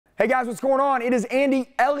Hey guys, what's going on? It is Andy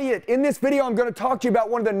Elliott. In this video, I'm going to talk to you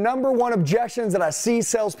about one of the #1 objections that I see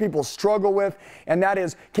salespeople struggle with, and that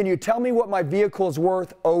is, can you tell me what my vehicle is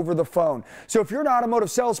worth over the phone? So if you're an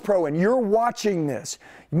automotive sales pro and you're watching this,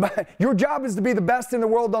 your job is to be the best in the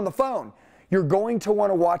world on the phone. You're going to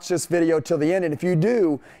want to watch this video till the end, and if you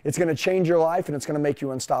do, it's going to change your life and it's going to make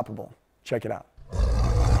you unstoppable. Check it out.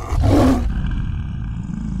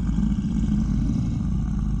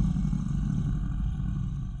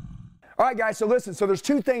 All right, guys, so listen, so there's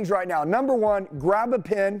two things right now. #1, grab a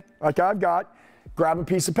pen, like I've got, grab a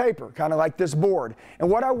piece of paper, kind of like this board. And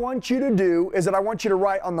what I want you to do is that I want you to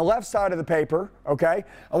write on the left side of the paper, okay?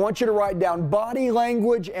 I want you to write down body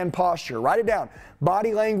language and posture. Write it down,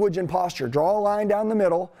 body language and posture. Draw a line down the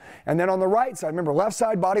middle, and then on the right side, remember, left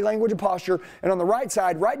side, body language and posture, and on the right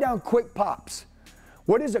side, write down quick pops.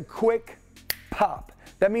 What is a quick pop?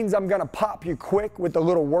 That means I'm going to pop you quick with a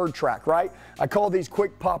little word track, right? I call these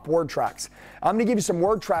quick pop word tracks. I'm going to give you some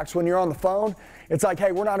word tracks when you're on the phone. It's like,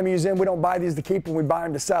 hey, we're not a museum. We don't buy these to keep them. We buy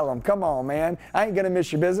them to sell them. Come on, man. I ain't going to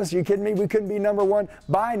miss your business. You kidding me? We couldn't be #1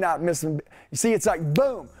 by not missing. You see, it's like,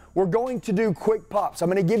 boom. We're going to do quick pops. I'm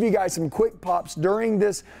going to give you guys some quick pops during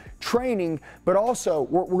this training, but also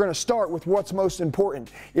we're going to start with what's most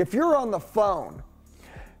important. If you're on the phone,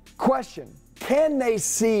 question, can they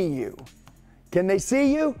see you? Can they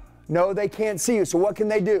see you? No, they can't see you. So what can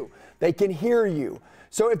they do? They can hear you.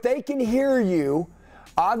 So if they can hear you,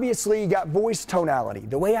 obviously you got voice tonality.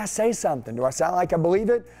 The way I say something, do I sound like I believe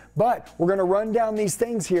it? But we're going to run down these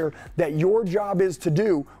things here that your job is to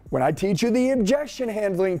do when I teach you the objection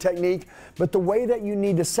handling technique, but the way that you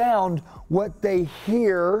need to sound what they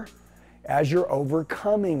hear as you're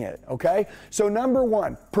overcoming it, okay? So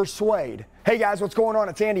 #1, persuade. Hey guys, what's going on?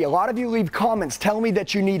 It's Andy. A lot of you leave comments telling me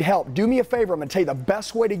that you need help. Do me a favor. I'm going to tell you the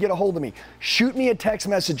best way to get a hold of me. Shoot me a text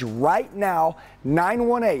message right now,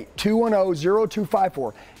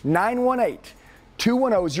 918-210-0254.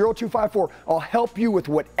 918-210-0254. I'll help you with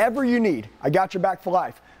whatever you need. I got your back for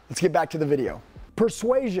life. Let's get back to the video.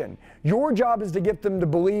 Persuasion. Your job is to get them to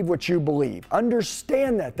believe what you believe.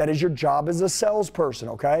 Understand that. That is your job as a salesperson,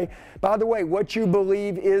 okay? By the way, what you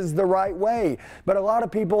believe is the right way. But a lot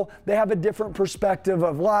of people, they have a different perspective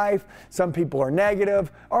of life. Some people are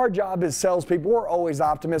negative. Our job as salespeople, we're always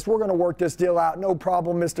optimists. We're going to work this deal out. No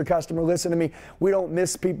problem, Mr. Customer. Listen to me. We don't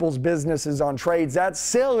miss people's businesses on trades. That's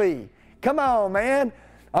silly. Come on, man.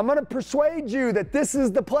 I'm going to persuade you that this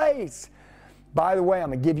is the place. By the way, I'm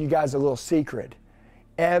going to give you guys a little secret.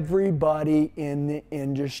 Everybody in the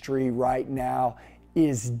industry right now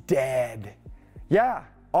is dead. Yeah,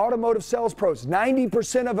 automotive sales pros,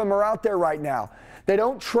 90% of them are out there right now. They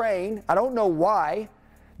don't train. I don't know why.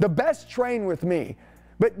 The best train with me,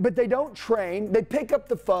 but they don't train. They pick up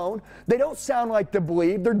the phone. They don't sound like they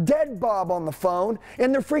believe. They're dead Bob on the phone,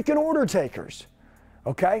 and they're freaking order takers.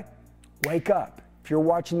 Okay? Wake up. If you're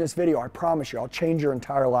watching this video, I promise you, I'll change your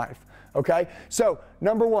entire life. Okay, so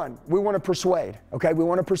 #1, we want to persuade. Okay, we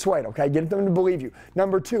want to persuade. Okay, get them to believe you.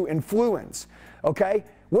 #2, influence. Okay,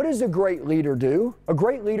 what does a great leader do? A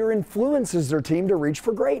great leader influences their team to reach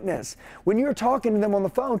for greatness. When you're talking to them on the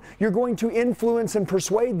phone, you're going to influence and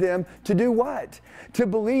persuade them to do what? To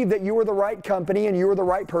believe that you are the right company and you are the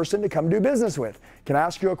right person to come do business with. Can I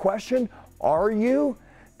ask you a question? Are you?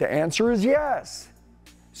 The answer is yes.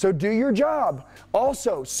 So do your job.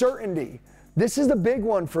 Also, certainty. This is the big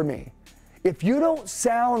one for me. If you don't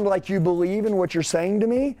sound like you believe in what you're saying to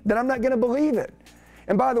me, then I'm not going to believe it.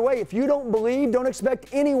 And by the way, if you don't believe, don't expect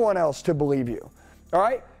anyone else to believe you. All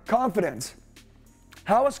right? Confidence.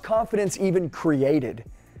 How is confidence even created?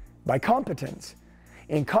 By competence.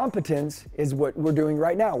 And competence is what we're doing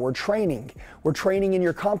right now. We're training. We're training in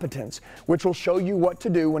your competence, which will show you what to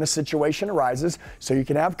do when a situation arises so you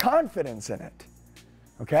can have confidence in it.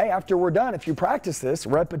 Okay, after we're done, if you practice this,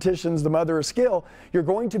 repetition's the mother of skill, you're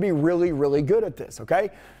going to be really, really good at this,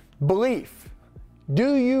 okay? Belief.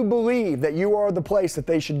 Do you believe that you are the place that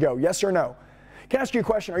they should go? Yes or no? Can I ask you a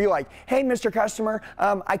question? Are you like, hey, Mr. Customer,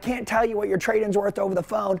 I can't tell you what your trade-in's worth over the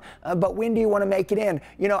phone, but when do you want to make it in?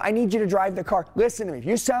 You know, I need you to drive the car. Listen to me. If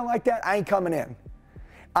you sound like that, I ain't coming in.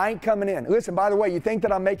 I ain't coming in. Listen, by the way, you think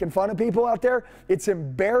that I'm making fun of people out there? It's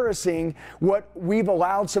embarrassing what we've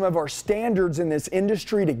allowed some of our standards in this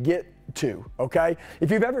industry to get to, okay? If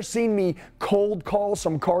you've ever seen me cold call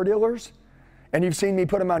some car dealers, and you've seen me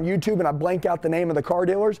put them on YouTube and I blank out the name of the car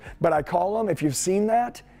dealers, but I call them, if you've seen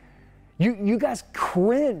that, you guys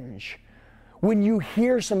cringe when you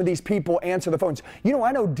hear some of these people answer the phones. You know,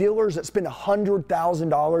 I know dealers that spend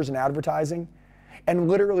 $100,000 in advertising and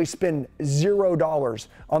literally spend $0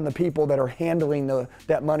 on the people that are handling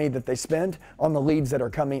that money that they spend on the leads that are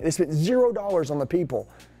coming. They spend $0 on the people.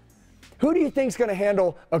 Who do you think is going to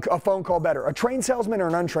handle a phone call better, a trained salesman or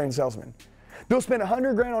an untrained salesman? They'll spend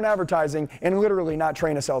 $100,000 on advertising and literally not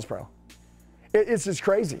train a sales pro. It's just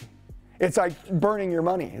crazy. It's like burning your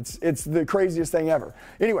money. It's the craziest thing ever.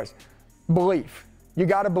 Anyways, belief. You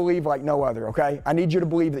got to believe like no other, okay? I need you to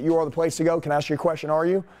believe that you are the place to go. Can I ask you a question? Are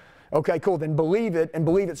you? Okay, cool. Then believe it, and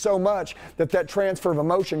believe it so much that that transfer of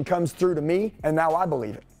emotion comes through to me, and now I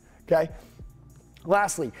believe it, okay?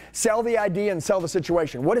 Lastly, sell the idea and sell the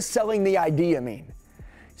situation. What does selling the idea mean?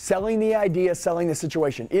 Selling the idea, selling the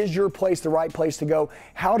situation. Is your place the right place to go?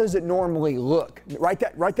 How does it normally look? Write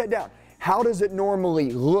that down. How does it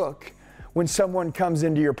normally look when someone comes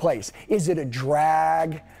into your place? Is it a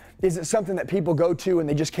drag? Is it something that people go to and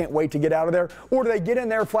they just can't wait to get out of there? Or do they get in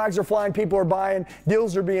there, flags are flying, people are buying,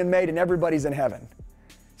 deals are being made, and everybody's in heaven?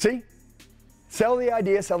 See? Sell the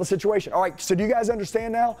idea, sell the situation. All right, so do you guys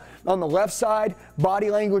understand now? On the left side, body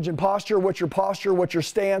language and posture, what's your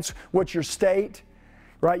stance, what's your state?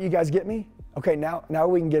 Right, you guys get me? Okay, now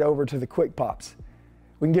we can get over to the quick pops.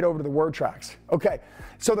 We can get over to the word tracks. Okay,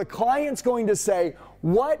 so the client's going to say,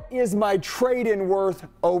 what is my trade-in worth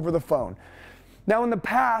over the phone? Now, in the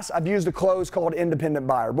past, I've used a close called independent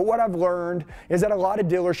buyer, but what I've learned is that a lot of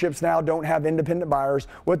dealerships now don't have independent buyers.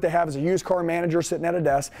 What they have is a used car manager sitting at a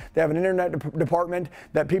desk. They have an internet department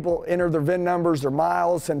that people enter their VIN numbers, their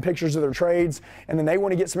miles, send pictures of their trades, and then they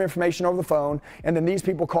want to get some information over the phone, and then these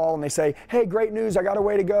people call and they say, hey, great news, I got a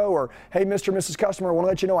way to go, or hey, Mr. and Mrs. Customer, I want to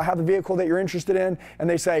let you know I have the vehicle that you're interested in, and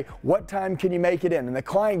they say, what time can you make it in? And the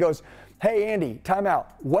client goes, hey, Andy, time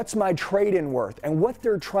out. What's my trade-in worth? And what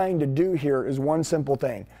they're trying to do here is one simple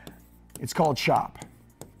thing. It's called shop.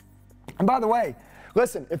 And by the way,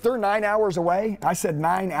 listen, if they're 9 hours away, I said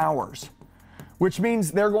 9 hours, which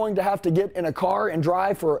means they're going to have to get in a car and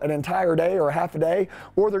drive for an entire day or a half a day,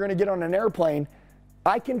 or they're going to get on an airplane.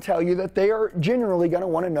 I can tell you that they are generally going to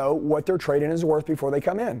want to know what their trade-in is worth before they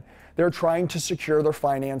come in. They're trying to secure their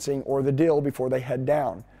financing or the deal before they head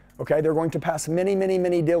down. Okay, they're going to pass many, many,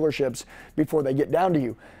 many dealerships before they get down to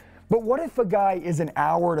you. But what if a guy is an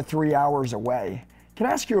hour to 3 hours away? Can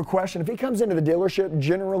I ask you a question? If he comes into the dealership,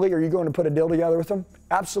 generally, are you going to put a deal together with him?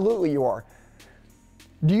 Absolutely you are.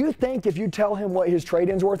 Do you think if you tell him what his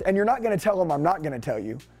trade-in's worth, and you're not going to tell him, I'm not going to tell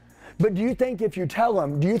you, but do you think if you tell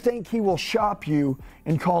him, do you think he will shop you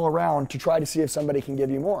and call around to try to see if somebody can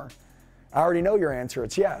give you more? I already know your answer,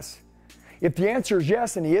 it's yes. If the answer is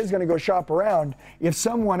yes, and he is going to go shop around, if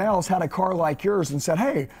someone else had a car like yours and said,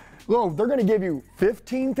 hey, look, they're going to give you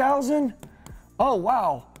 $15,000? Oh,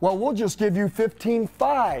 wow. Well, we'll just give you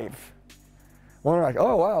 $15,500. Well, they're like,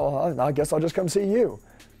 oh, wow, I guess I'll just come see you.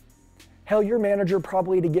 Hell, your manager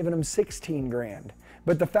probably would have given them 16 grand.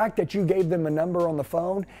 But the fact that you gave them a number on the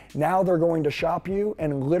phone, now they're going to shop you,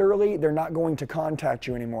 and literally they're not going to contact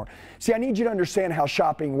you anymore. See, I need you to understand how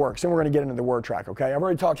shopping works, and we're going to get into the word track, okay? I've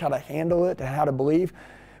already talked how to handle it and how to believe.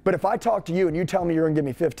 But if I talk to you and you tell me you're going to give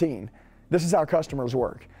me 15, this is how customers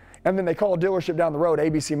work. And then they call a dealership down the road,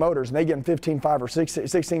 ABC Motors, and they give them 15,500 or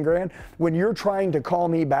 16 grand. When you're trying to call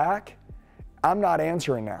me back, I'm not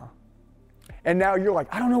answering now. And now you're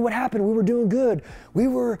like, I don't know what happened. We were doing good. We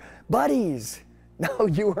were buddies. No,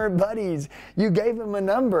 you weren't buddies. You gave them a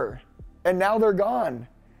number, and now they're gone.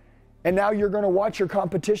 And now you're going to watch your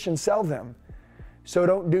competition sell them. So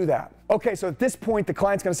don't do that. Okay, so at this point, the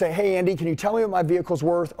client's going to say, hey, Andy, can you tell me what my vehicle's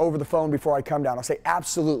worth over the phone before I come down? I'll say,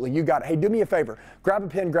 absolutely, you got it. Hey, do me a favor. Grab a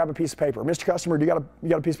pen, grab a piece of paper. Mr. Customer, you got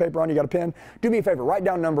a piece of paper on you? You got a pen? Do me a favor. Write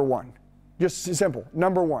down number one. Just simple,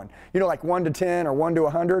 number one. You know, like 1 to 10 or 1 to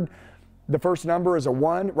 100. The first number is a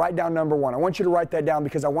 1. Write down number 1. I want you to write that down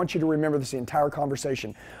because I want you to remember this the entire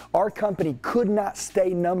conversation. Our company could not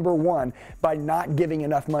stay number 1 by not giving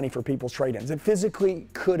enough money for people's trade-ins. It physically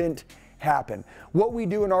couldn't happen. What we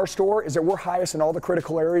do in our store is that we're highest in all the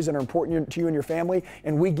critical areas that are important to you and your family,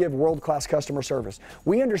 and we give world-class customer service.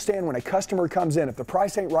 We understand when a customer comes in, if the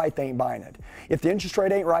price ain't right, they ain't buying it. If the interest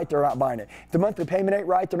rate ain't right, they're not buying it. If the monthly payment ain't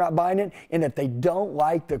right, they're not buying it. And if they don't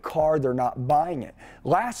like the car, they're not buying it.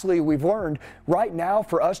 Lastly, we've learned right now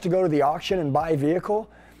for us to go to the auction and buy a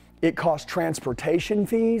vehicle, it costs transportation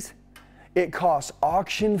fees, it costs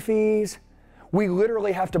auction fees. We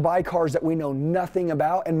literally have to buy cars that we know nothing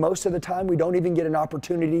about, and most of the time we don't even get an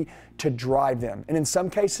opportunity to drive them. And in some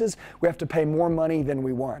cases, we have to pay more money than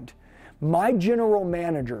we want. My general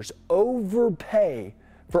managers overpay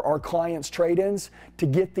for our clients' trade-ins to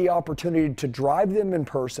get the opportunity to drive them in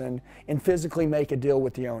person and physically make a deal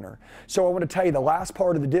with the owner. So I want to tell you the last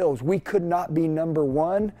part of the deal is we could not be number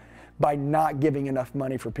 1 by not giving enough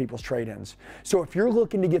money for people's trade-ins. So if you're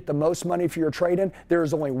looking to get the most money for your trade-in, there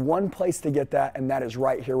is only one place to get that, and that is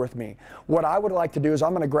right here with me. What I would like to do is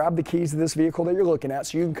I'm going to grab the keys to this vehicle that you're looking at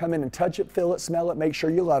so you can come in and touch it, feel it, smell it, make sure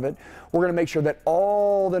you love it. We're going to make sure that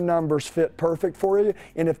all the numbers fit perfect for you,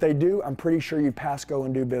 and if they do, I'm pretty sure you pass go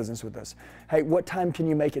and do business with us. Hey, what time can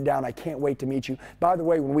you make it down? I can't wait to meet you. By the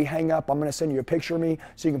way, when we hang up, I'm going to send you a picture of me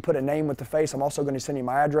so you can put a name with the face. I'm also going to send you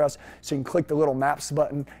my address so you can click the little maps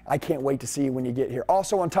button. I can't wait to see you when you get here.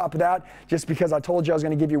 Also on top of that, just because I told you I was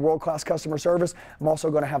going to give you world-class customer service, I'm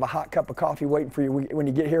also going to have a hot cup of coffee waiting for you when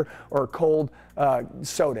you get here, or a cold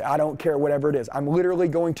soda. I don't care, whatever it is. I'm literally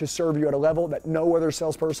going to serve you at a level that no other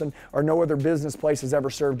salesperson or no other business place has ever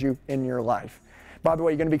served you in your life. By the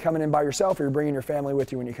way, you're going to be coming in by yourself, or you're bringing your family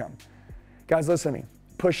with you when you come. Guys, listen to me.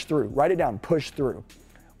 Push through. Write it down. Push through.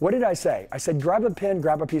 What did I say? I said grab a pen,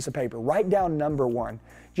 grab a piece of paper. Write down number one.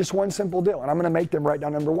 Just one simple deal. And I'm going to make them write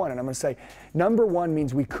down number one. And I'm going to say number one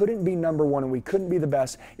means we couldn't be number one and we couldn't be the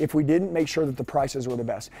best if we didn't make sure that the prices were the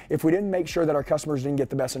best. If we didn't make sure that our customers didn't get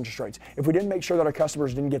the best interest rates. If we didn't make sure that our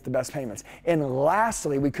customers didn't get the best payments. And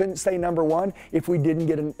lastly, we couldn't say number one if we didn't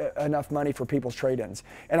get enough money for people's trade-ins.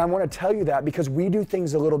 And I want to tell you that because we do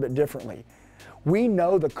things a little bit differently. We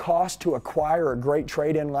know the cost to acquire a great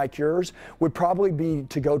trade-in like yours would probably be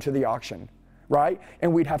to go to the auction, right?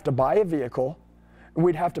 And we'd have to buy a vehicle, and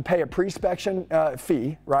we'd have to pay a pre-inspection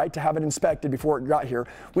fee, right, to have it inspected before it got here.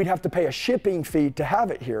 We'd have to pay a shipping fee to have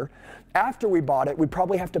it here. After we bought it, we'd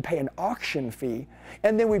probably have to pay an auction fee,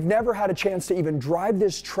 and then we've never had a chance to even drive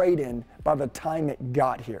this trade-in by the time it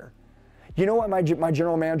got here. You know what my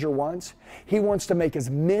general manager wants? He wants to make as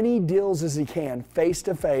many deals as he can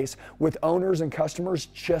face-to-face with owners and customers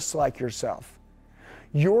just like yourself.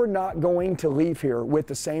 You're not going to leave here with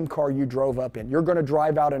the same car you drove up in. You're going to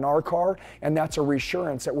drive out in our car, and that's a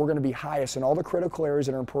reassurance that we're going to be highest in all the critical areas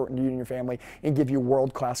that are important to you and your family and give you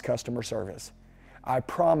world-class customer service. I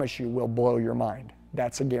promise you we'll blow your mind.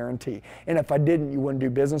 That's a guarantee. And if I didn't, you wouldn't do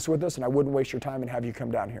business with us, and I wouldn't waste your time and have you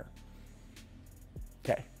come down here.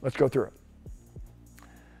 Okay, let's go through it.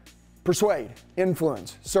 Persuade,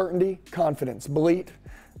 influence, certainty, confidence, belief,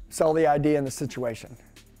 sell the idea and the situation.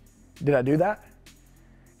 Did I do that?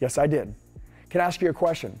 Yes, I did. Can I ask you a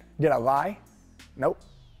question? Did I lie? Nope.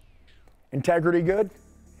 Integrity good?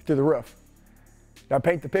 Through the roof. Did I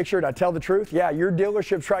paint the picture? Did I tell the truth? Yeah, your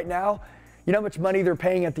dealerships right now, you know how much money they're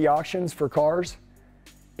paying at the auctions for cars?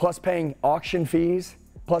 Plus paying auction fees,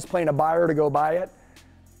 plus paying a buyer to go buy it.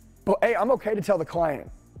 But hey, I'm okay to tell the client.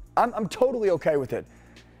 I'm totally okay with it.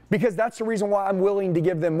 Because that's the reason why I'm willing to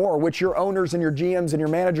give them more, which your owners and your GMs and your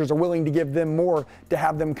managers are willing to give them more to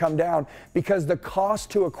have them come down. Because the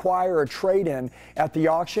cost to acquire a trade-in at the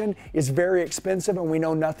auction is very expensive and we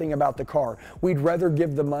know nothing about the car. We'd rather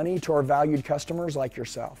give the money to our valued customers like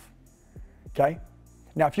yourself. Okay?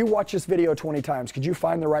 Now, if you watch this video 20 times, could you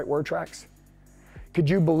find the right word tracks? Could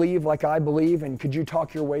you believe like I believe, and could you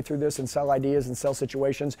talk your way through this and sell ideas and sell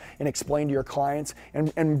situations and explain to your clients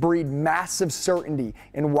and breed massive certainty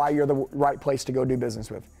in why you're the right place to go do business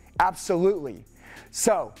with? Absolutely.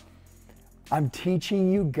 So, I'm teaching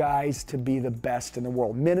you guys to be the best in the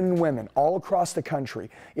world, men and women all across the country.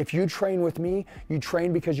 If you train with me, you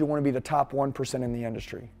train because you want to be the top 1% in the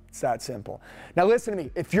industry. It's that simple. Now listen to me.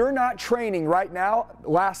 If you're not training right now,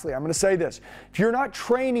 lastly, I'm going to say this. If you're not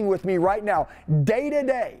training with me right now, day to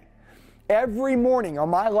day, every morning on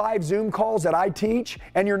my live Zoom calls that I teach,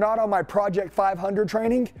 and you're not on my Project 500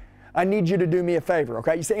 training, I need you to do me a favor,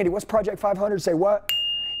 okay? You say, Andy, what's Project 500? Say what?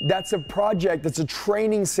 That's a project, that's a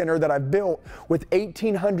training center that I've built with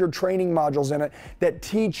 1,800 training modules in it that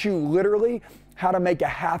teach you literally how to make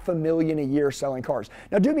 $500,000 a year selling cars.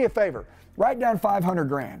 Now do me a favor. Write down 500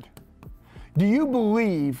 grand. Do you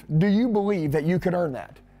believe that you could earn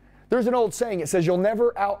that? There's an old saying, it says you'll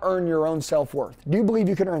never out-earn your own self-worth. Do you believe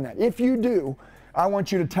you can earn that? If you do, I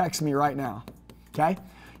want you to text me right now, okay?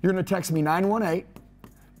 You're gonna text me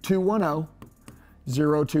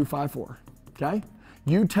 918-210-0254, okay?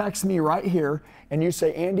 You text me right here and you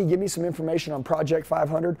say, Andy, give me some information on Project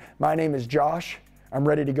 500. My name is Josh. I'm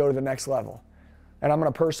ready to go to the next level. And I'm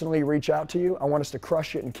going to personally reach out to you. I want us to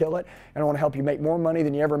crush it and kill it. And I want to help you make more money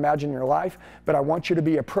than you ever imagined in your life. But I want you to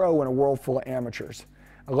be a pro in a world full of amateurs.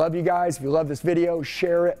 I love you guys. If you love this video,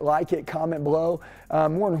 share it, like it, comment below.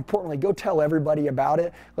 More importantly, go tell everybody about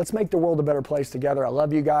it. Let's make the world a better place together. I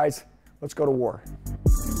love you guys. Let's go to war.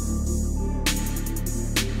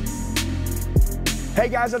 Hey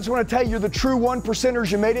guys, I just want to tell you, you're the true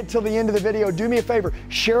 1%ers. You made it till the end of the video. Do me a favor,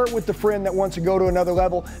 share it with a friend that wants to go to another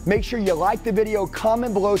level. Make sure you like the video,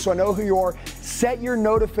 comment below so I know who you are, set your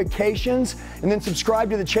notifications, and then subscribe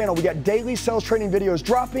to the channel. We got daily sales training videos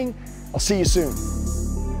dropping. I'll see you soon.